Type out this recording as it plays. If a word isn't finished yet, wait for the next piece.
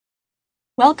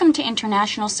Welcome to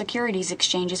International Securities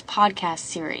Exchange's podcast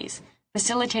series.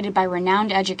 Facilitated by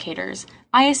renowned educators,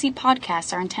 ISE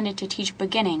podcasts are intended to teach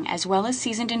beginning as well as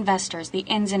seasoned investors the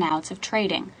ins and outs of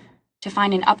trading. To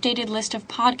find an updated list of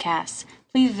podcasts,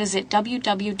 please visit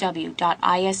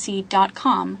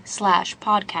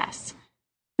www.ise.com/podcasts.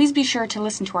 Please be sure to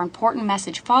listen to our important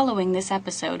message following this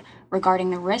episode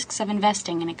regarding the risks of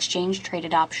investing in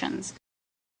exchange-traded options.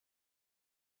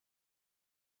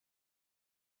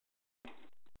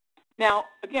 Now,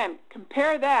 again,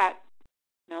 compare that.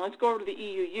 Now, let's go over to the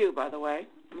EUU, by the way.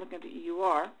 I'm looking at the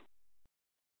EUR.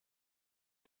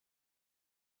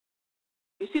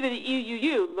 You see that the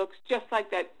EUU looks just like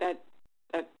that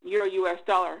Euro-US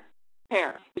dollar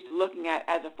pair you're looking at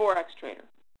as a Forex trader.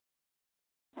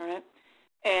 All right?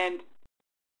 And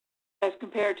as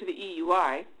compared to the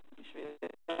EUI, let me show you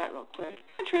that real quick.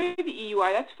 I trade the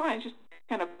EUI, that's fine. It's just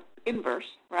kind of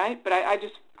inverse, right? But I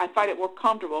find it more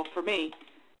comfortable for me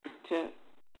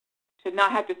to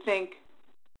not have to think,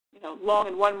 long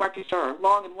in one market or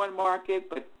long in one market,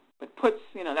 but puts,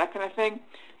 that kind of thing.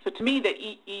 So to me,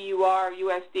 the EUR,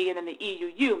 USD, and then the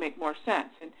EUU make more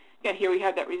sense. And again, here we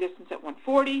have that resistance at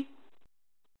 140.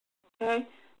 Okay,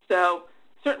 so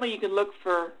certainly you can look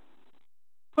for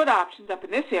put options up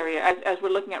in this area as we're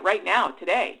looking at right now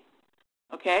today.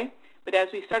 Okay, but as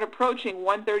we start approaching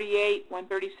 138,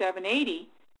 137.80,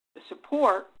 the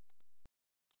support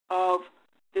of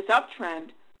this uptrend,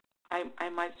 I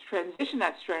might transition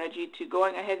that strategy to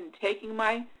going ahead and taking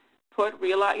my put,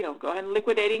 go ahead and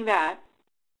liquidating that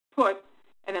put,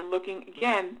 and then looking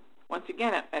again, once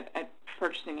again, at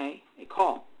purchasing a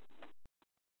call.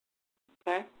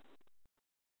 Okay?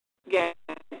 Again,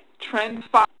 trend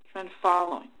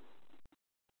following.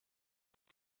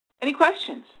 Any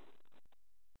questions?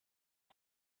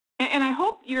 And I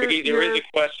hope there is a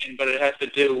question, but it has to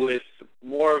do with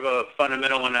more of a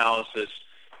fundamental analysis.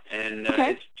 And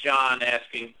okay. It's John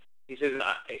asking. He says,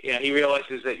 he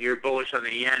realizes that you're bullish on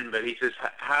the yen, but he says,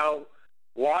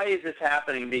 why is this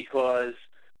happening? Because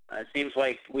it seems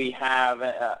like we have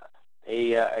a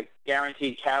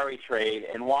guaranteed carry trade,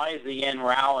 and why is the yen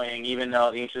rallying even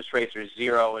though the interest rates are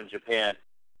zero in Japan?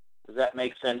 Does that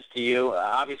make sense to you?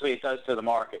 Obviously, it does to the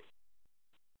market.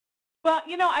 Well,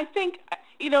 I think,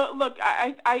 look,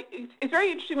 it's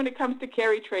very interesting when it comes to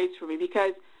carry trades for me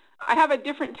because I have a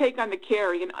different take on the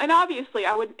carry, and obviously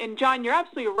and John, you're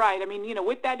absolutely right. I mean,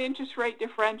 with that interest rate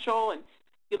differential, and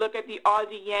you look at the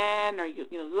Aussie yen, or you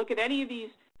look at any of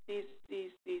these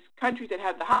countries that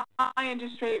have the high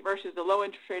interest rate versus the low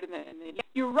interest rate,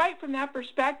 you're right from that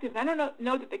perspective. I don't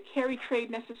know that the carry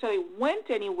trade necessarily went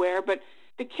anywhere, but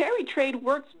the carry trade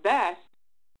works best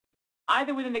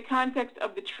either within the context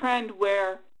of the trend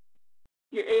where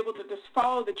you're able to just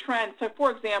follow the trend. So,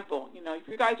 for example, if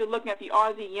you guys are looking at the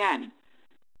Aussie yen,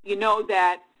 you know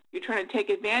that you're trying to take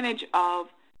advantage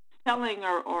of selling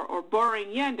or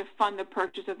borrowing yen to fund the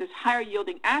purchase of this higher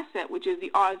yielding asset, which is the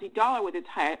Aussie dollar with its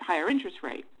higher interest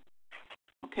rate.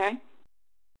 Okay?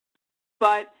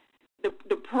 But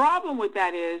the problem with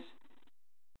that is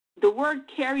the word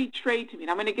carry trade to me,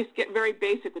 and I'm going to just get very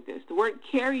basic with this. The word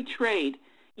carry trade,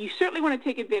 you certainly want to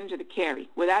take advantage of the carry,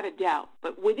 without a doubt.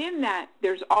 But within that,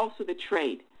 there's also the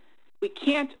trade. We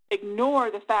can't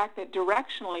ignore the fact that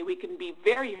directionally we can be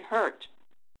very hurt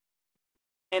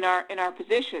in our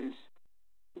positions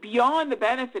beyond the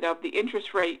benefit of the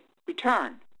interest rate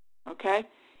return, okay,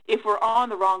 if we're on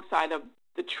the wrong side of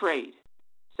the trade.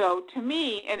 So to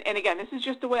me, and again, this is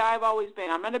just the way I've always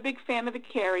been. I'm not a big fan of the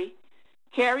carry.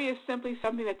 Carry is simply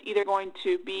something that's either going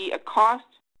to be a cost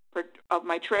of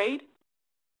my trade,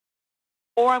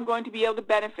 or I'm going to be able to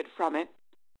benefit from it,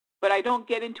 but I don't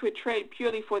get into a trade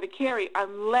purely for the carry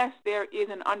unless there is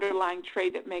an underlying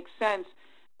trade that makes sense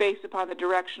based upon the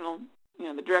directional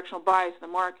bias of the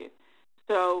market.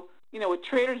 So, with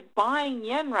traders buying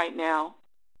yen right now,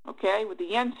 okay, with the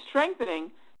yen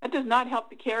strengthening, that does not help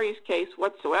the carry's case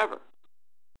whatsoever.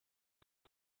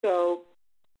 So,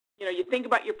 you think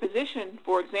about your position,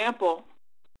 for example,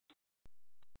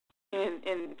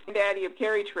 in daddy of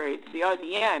carry trades, the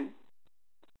Aussie yen.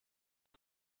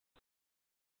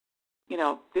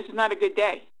 This is not a good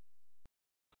day.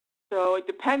 So it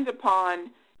depends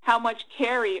upon how much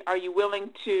carry are you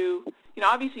willing to,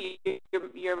 obviously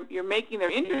you're making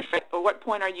their interest rate, but what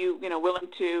point are you, willing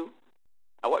to,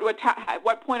 at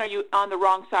what point are you on the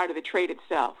wrong side of the trade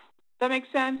itself? Does that make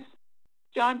sense,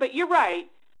 John? But you're right.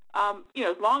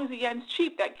 As long as the yen's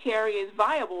cheap, that carry is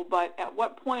viable, but at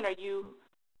what point are you,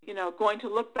 going to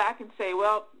look back and say,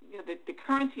 well, the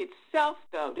currency itself,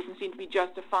 though, doesn't seem to be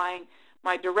justifying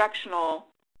my directional,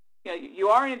 you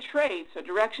are in a trade, so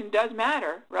direction does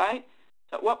matter, right?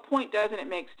 So at what point doesn't it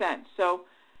make sense? So,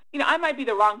 I might be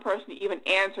the wrong person to even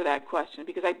answer that question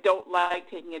because I don't like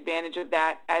taking advantage of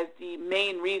that as the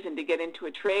main reason to get into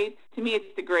a trade. To me,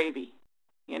 it's the gravy,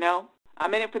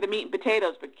 I'm in it for the meat and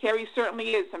potatoes, but carry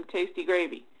certainly is some tasty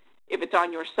gravy if it's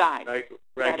on your side.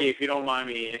 Frankie, if you don't mind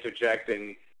me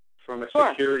interjecting, from a Sure.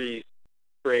 securities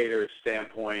trader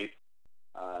standpoint,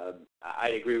 I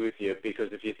agree with you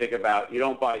because if you think about, you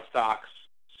don't buy stocks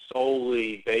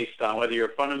solely based on whether you're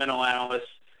a fundamental analyst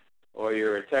or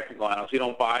you're a technical analyst. You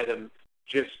don't buy them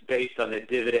just based on the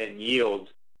dividend yield.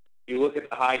 You look at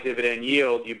the high dividend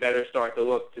yield, you better start to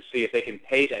look to see if they can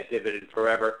pay that dividend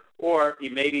forever, or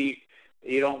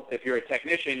if you're a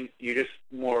technician, you're just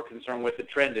more concerned with the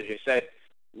trend, as you said.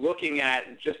 Looking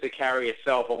at just the carry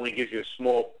itself only gives you a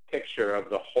small picture of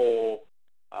the whole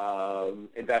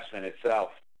investment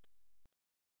itself.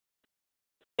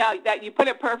 Yeah, that you put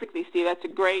it perfectly, Steve. That's a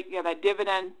great, that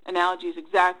dividend analogy is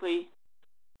exactly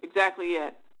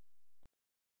it.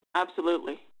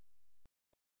 Absolutely.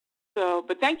 So,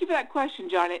 but thank you for that question,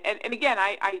 John. And again,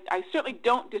 I certainly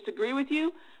don't disagree with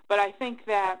you, but I think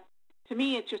that, to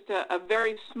me, it's just a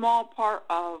very small part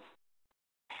of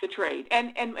the trade.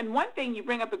 And one thing you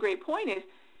bring up a great point is,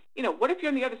 what if you're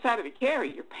on the other side of the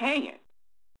carry? You're paying it.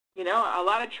 A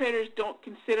lot of traders don't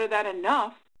consider that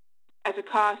enough as a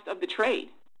cost of the trade.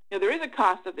 There is a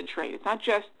cost of the trade. It's not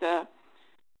just, if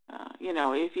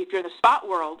you're in the spot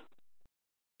world,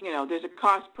 there's a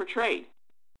cost per trade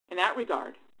in that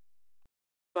regard.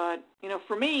 But,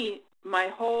 for me, my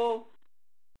whole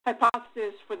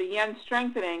hypothesis for the yen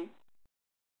strengthening,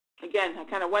 again, I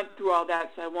kind of went through all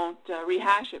that, so I won't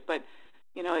rehash it, but,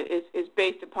 is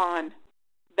based upon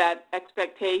that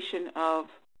expectation of,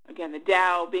 again, the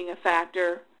Dow being a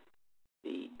factor,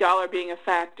 the dollar being a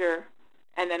factor,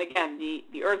 and then, again,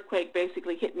 the earthquake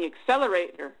basically hitting the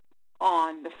accelerator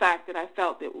on the fact that I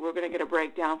felt that we're going to get a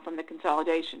breakdown from the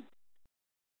consolidation.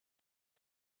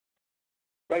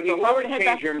 Right, so what would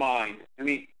change your mind? I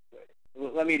mean,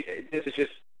 this is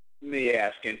just me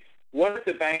asking. What if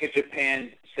the Bank of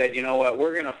Japan said, you know what,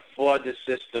 we're going to flood the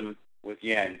system with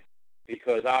yen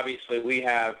because obviously we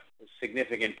have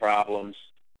significant problems.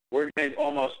 We're going to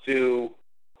almost do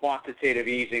quantitative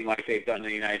easing like they've done in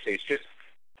the United States.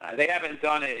 They haven't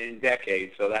done it in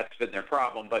decades, so that's been their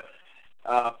problem. But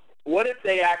what if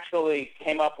they actually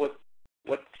came up with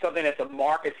something that the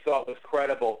markets thought was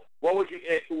credible? What would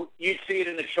you'd see it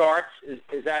in the charts?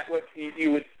 Is that what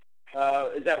you would?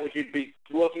 Is that what you'd be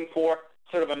looking for?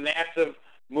 Sort of a massive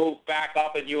move back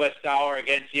up in U.S. dollar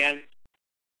against yen?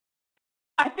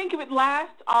 I think it would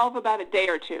last all of about a day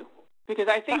or two because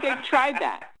I think they've tried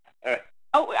that. All right.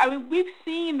 Oh, I mean, we've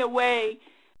seen the way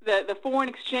the foreign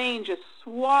exchange just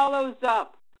swallows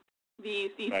up these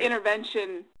Right.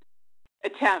 intervention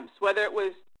attempts, whether it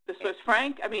was the Swiss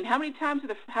franc. I mean, how many times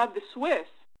have the Swiss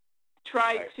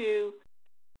tried Right. to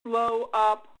blow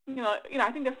up?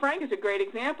 I think the franc is a great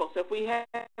example. So if we head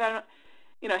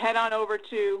on over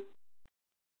to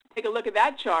take a look at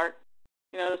that chart,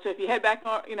 so if you head back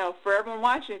on, for everyone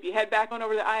watching, if you head back on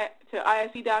over to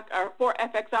ISE.com,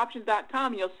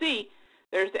 you'll see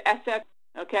there's the SF.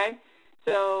 Okay,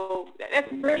 so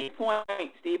that's a great point,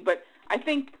 Steve. But I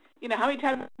think how many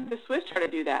times the Swiss try to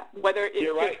do that? Whether it's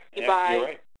You're right. just You're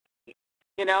right.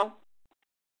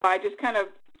 by just kind of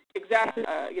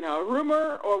a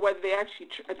rumor, or whether they actually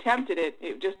attempted it,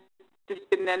 it just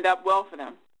didn't end up well for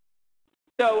them.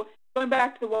 So going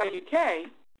back to the YUK,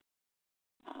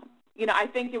 I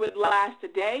think it would last a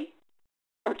day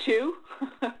or two.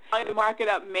 The market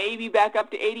up maybe back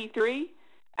up to 83,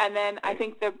 and then I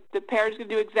think the pair is going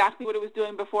to do exactly what it was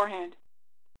doing beforehand.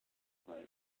 Right.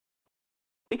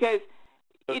 Because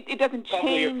it doesn't change. A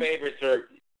couple of your favorites are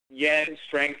yen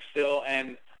strength still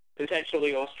and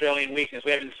potentially Australian weakness.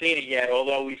 We haven't seen it yet,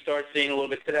 although we start seeing a little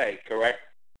bit today, correct?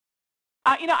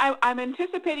 I'm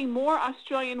anticipating more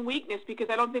Australian weakness because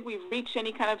I don't think we've reached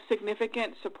any kind of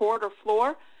significant support or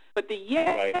floor. But the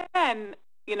yen, Right.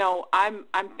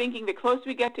 I'm thinking the closer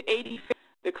we get to 80,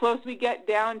 the closer we get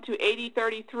down to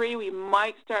 80.33, we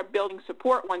might start building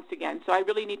support once again. So I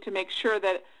really need to make sure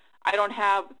that I don't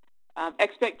have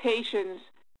expectations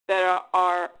that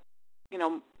are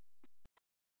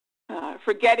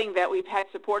forgetting that we've had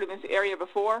support in this area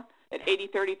before at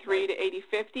 80.33 to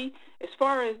 80.50. As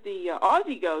far as the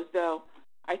Aussie goes, though,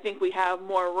 I think we have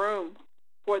more room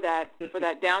for that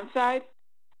downside.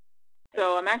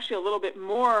 So I'm actually a little bit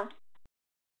more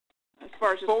as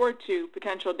far as forward to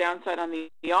potential downside on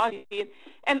the Aussie.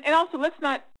 And also let's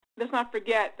not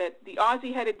forget that the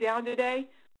Aussie headed down today.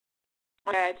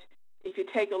 That if you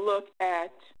take a look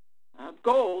at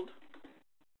gold,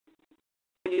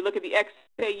 and you look at the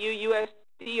XAU US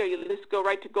or you just go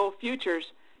right to gold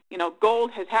futures, you know,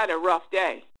 gold has had a rough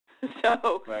day.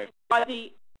 So, right.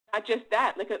 Not just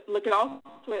that. Look at also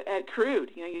at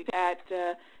crude. You know, you at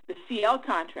the CL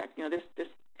contract. You know, this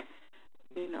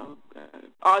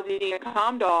Aussie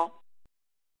Comdol.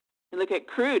 You look at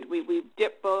crude. We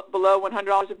dipped below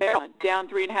 $100 a barrel, down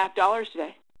 $3.50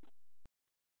 today.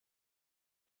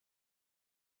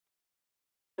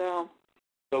 So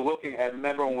looking at,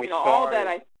 remember when we started, all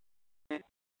that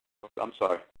I'm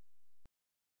sorry.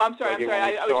 I'm sorry.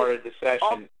 When we started the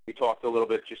session, we talked a little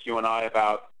bit, just you and I,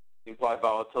 about the implied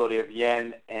volatility of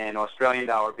yen and Australian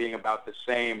dollar being about the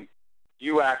same.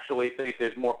 You actually think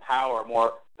there's more power,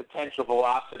 more potential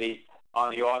velocity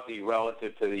on the Aussie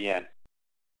relative to the yen?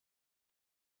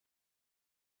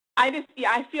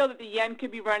 I feel that the yen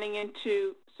could be running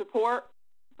into support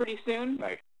pretty soon.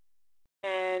 Right.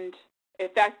 And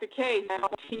if that's the case, I'll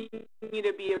continue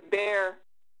to be a bear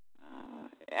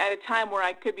at a time where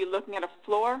I could be looking at a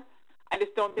floor. I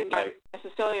just don't think it's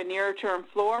necessarily a nearer-term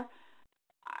floor.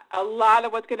 A lot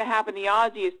of what's going to happen in the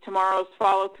Aussie is tomorrow's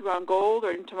follow-through on gold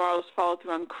or tomorrow's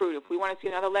follow-through on crude. If we want to see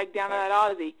another leg down on that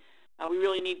Aussie, we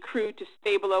really need crude to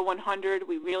stay below 100.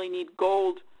 We really need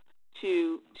gold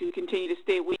to continue to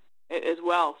stay weak as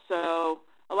well. So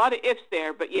a lot of ifs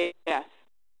there, but yes,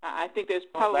 I think there's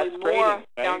probably more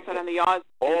downside on the Aussie.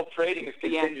 All trading is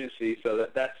contingency, so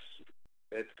that's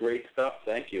great stuff.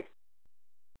 Thank you.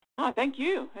 Oh, thank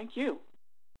you.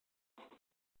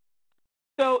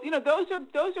 So,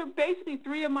 those are basically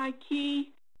three of my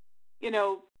key,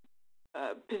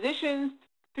 positions,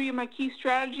 three of my key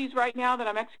strategies right now that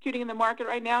I'm executing in the market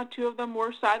right now. Two of them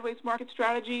were sideways market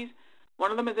strategies.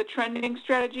 One of them is a trending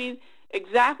strategy.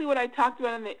 Exactly what I talked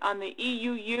about on the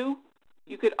EUU.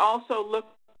 You could also look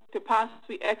to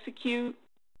possibly execute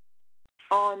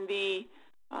on the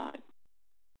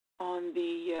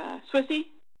Swissy,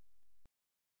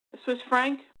 the Swiss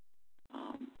franc.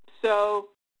 So,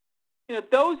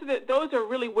 those are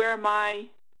really where my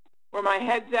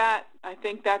head's at. I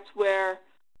think that's where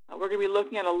we're going to be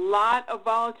looking at a lot of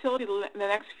volatility in the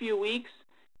next few weeks,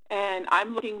 and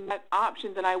I'm looking at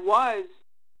options, and I was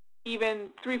even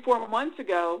 3-4 months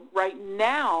ago right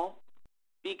now,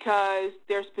 because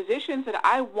there's positions that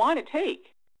I want to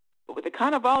take. But with the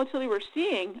kind of volatility we're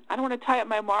seeing, I don't want to tie up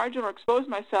my margin or expose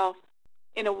myself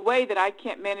in a way that I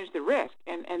can't manage the risk.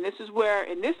 And this is where,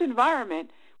 in this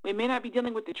environment, we may not be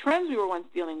dealing with the trends we were once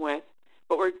dealing with,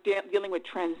 but we're dealing with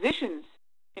transitions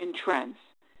in trends,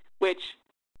 which,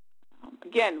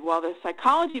 again, while the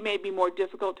psychology may be more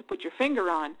difficult to put your finger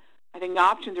on, I think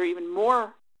options are even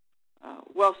more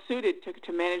well-suited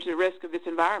to manage the risk of this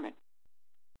environment.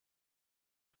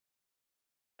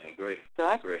 I agree. So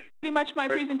that's pretty much my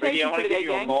presentation for today, gang. I want to give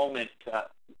you a moment.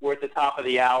 We're at the top of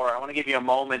the hour. I want to give you a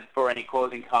moment for any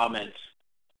closing comments.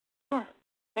 Sure.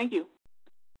 Thank you.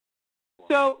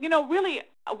 So, really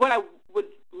what I would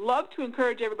love to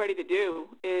encourage everybody to do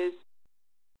is,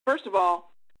 first of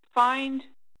all, find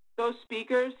those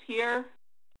speakers here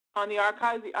on the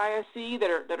archives, the ISC,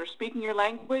 that are speaking your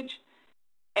language,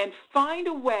 and find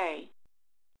a way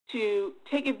to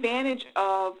take advantage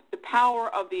of the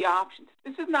power of the options.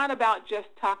 This is not about just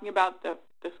talking about the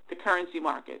currency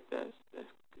market, the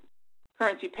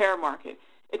currency pair market.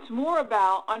 It's more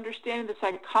about understanding the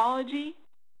psychology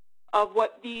of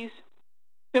what these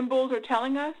symbols are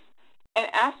telling us and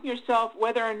asking yourself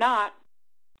whether or not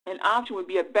an option would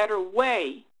be a better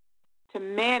way to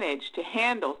manage, to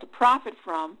handle, to profit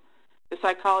from the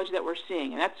psychology that we're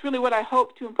seeing. And that's really what I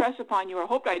hope to impress upon you, or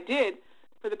hope I did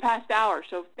for the past hour.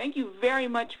 So thank you very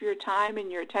much for your time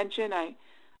and your attention. I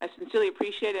sincerely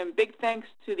appreciate it. And big thanks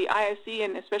to the ISC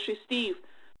and especially Steve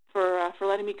for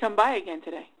letting me come by again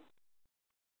today.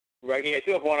 Reggie, I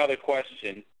do have one other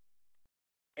question.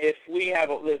 If we have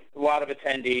a lot of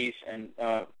attendees, and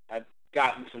I've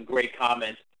gotten some great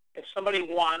comments, if somebody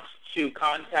wants to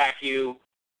contact you,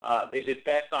 is it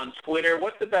best on Twitter?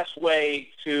 What's the best way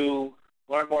to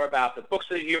learn more about the books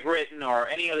that you've written or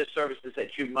any other services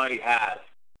that you might have?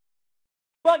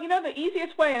 Well, the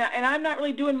easiest way, and I'm not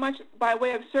really doing much by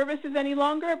way of services any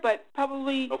longer, but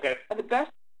probably the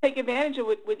best to take advantage of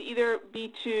would either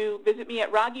be to visit me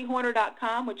at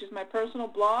roggihorner.com, which is my personal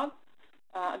blog.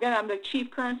 Again, I'm the Chief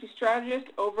Currency Strategist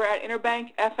over at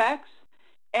Interbank FX.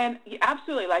 And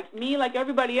absolutely, like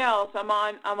everybody else, I'm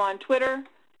on Twitter,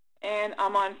 and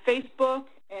I'm on Facebook,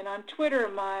 and on Twitter,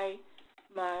 my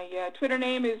Twitter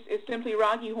name is simply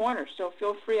Roggy Horner. So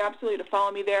feel free, absolutely, to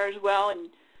follow me there as well, and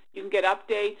you can get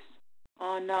updates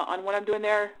on what I'm doing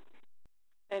there,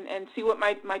 and see what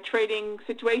my trading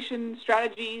situation,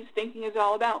 strategies, thinking is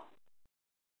all about.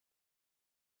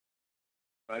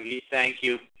 Roggy, thank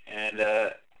you,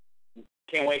 and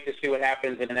can't wait to see what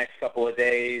happens in the next couple of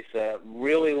days.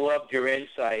 Really loved your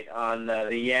insight on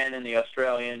the yen and the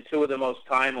Australian, two of the most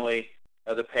timely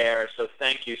of the pair. So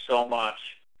thank you so much.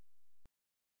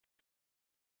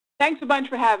 Thanks a bunch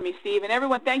for having me, Steve. And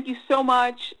everyone, thank you so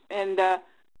much. And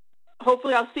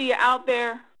hopefully I'll see you out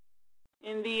there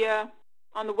in the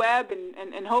on the web,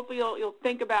 and hopefully you'll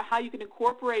think about how you can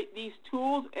incorporate these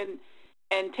tools and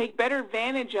take better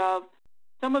advantage of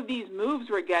some of these moves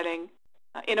we're getting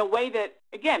in a way that,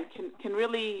 again, can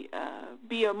really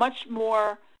be a much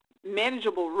more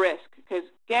manageable risk. Because,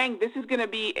 gang, this is going to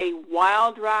be a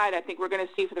wild ride I think we're going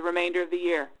to see for the remainder of the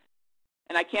year.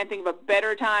 And I can't think of a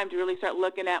better time to really start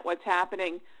looking at what's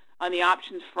happening on the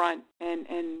options front and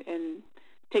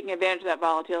taking advantage of that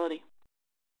volatility.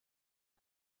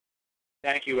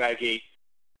 Thank you, Aggie.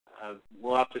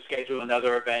 We'll have to schedule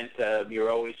another event. You're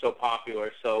always so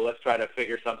popular, so let's try to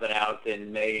figure something out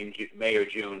in May or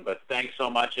June. But thanks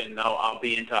so much, and I'll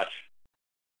be in touch.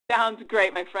 Sounds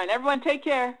great, my friend. Everyone, take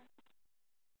care.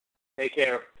 Take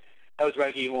care. That was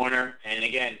Reggie Horner. And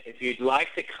again, if you'd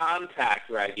like to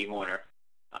contact Reggie Horner,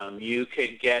 you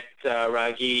could get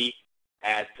Reggie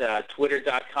at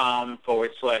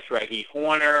twitter.com/Reggie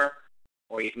Horner,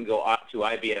 or you can go up to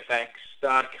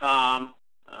ibfx.com.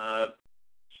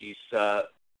 She's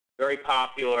very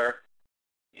popular,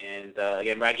 and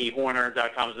again,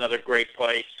 RaggieHorner.com is another great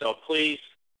place. So please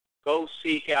go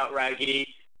seek out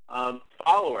Raggie,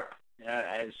 follow her.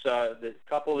 As the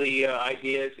couple of the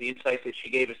ideas, the insights that she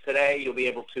gave us today, you'll be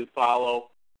able to follow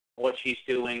what she's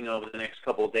doing over the next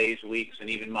couple of days, weeks,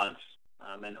 and even months.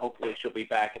 And hopefully she'll be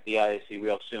back at the ISC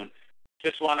real soon.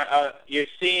 Just want to, you're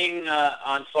seeing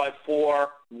on slide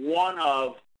 4 one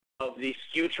of the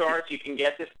skew charts. You can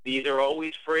get this. These are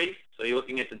always free. So you're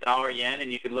looking at the dollar-yen,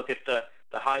 and you can look at the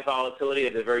high volatility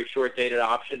of the very short-dated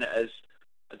option as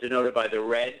denoted by the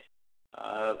red.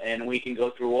 And we can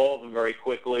go through all of them very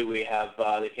quickly. We have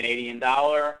the Canadian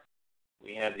dollar.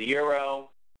 We have the euro.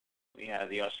 We have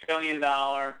the Australian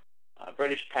dollar,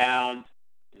 British pound.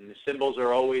 And the symbols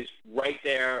are always right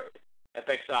there,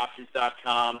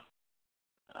 fxoptions.com.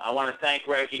 I want to thank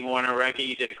Reggie Horner. Reggie,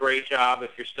 you did a great job.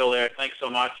 If you're still there, thanks so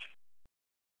much.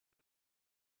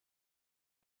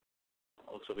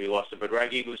 Looks like we lost it, but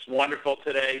Reggie was wonderful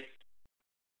today.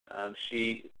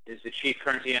 She is the Chief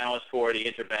Currency Analyst for the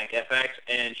Interbank FX,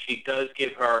 and she does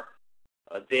give her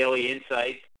daily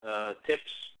insight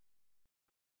tips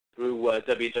through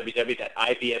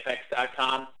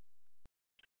www.ibfx.com.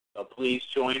 So please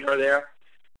join her there.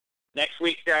 Next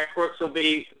week, Jack Brooks will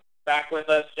be back with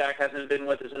us. Jack hasn't been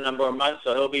with us a number of months,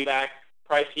 so he'll be back.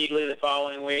 Price Heedley the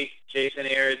following week, Jason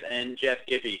Ayers, and Jeff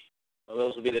Gibbey. So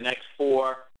those will be the next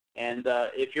 4. And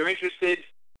if you're interested,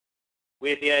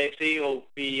 we at the IAC will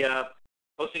be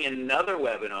hosting another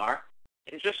webinar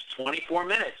in just 24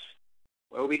 minutes,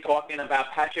 where we'll be talking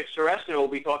about Patrick Seresta. We'll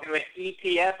be talking about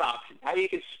ETF options, how you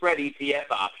can spread ETF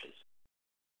options.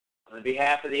 On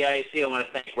behalf of the IAC, I want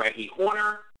to thank Reggie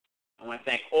Horner. I want to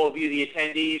thank all of you, the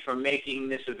attendees, for making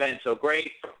this event so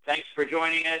great. Thanks for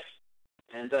joining us.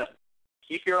 And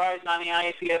keep your eyes on the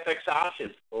IAC FX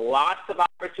options. Lots of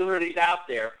opportunities out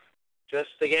there.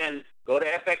 Just, again, go to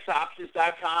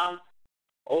fxoptions.com,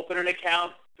 open an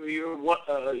account through your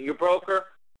broker.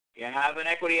 If you have an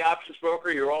equity options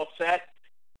broker, you're all set.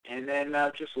 And then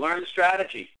just learn the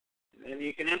strategy, and then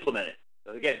you can implement it.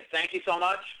 So, again, thank you so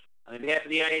much. On behalf of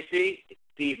the IAC, it's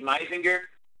Steve Meisinger.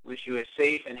 Wish you a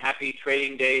safe and happy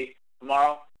trading day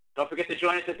tomorrow. Don't forget to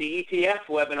join us at the ETF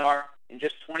webinar in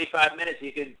just 25 minutes.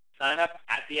 You can sign up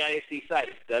at the IAC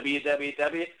site,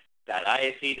 www.isc.com.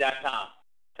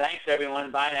 Thanks,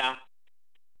 everyone. Bye now.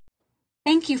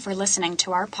 Thank you for listening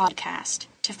to our podcast.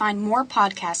 To find more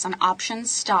podcasts on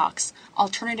options, stocks,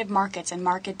 alternative markets, and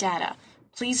market data,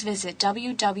 please visit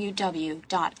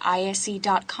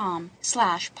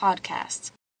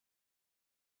www.isc.com/podcasts.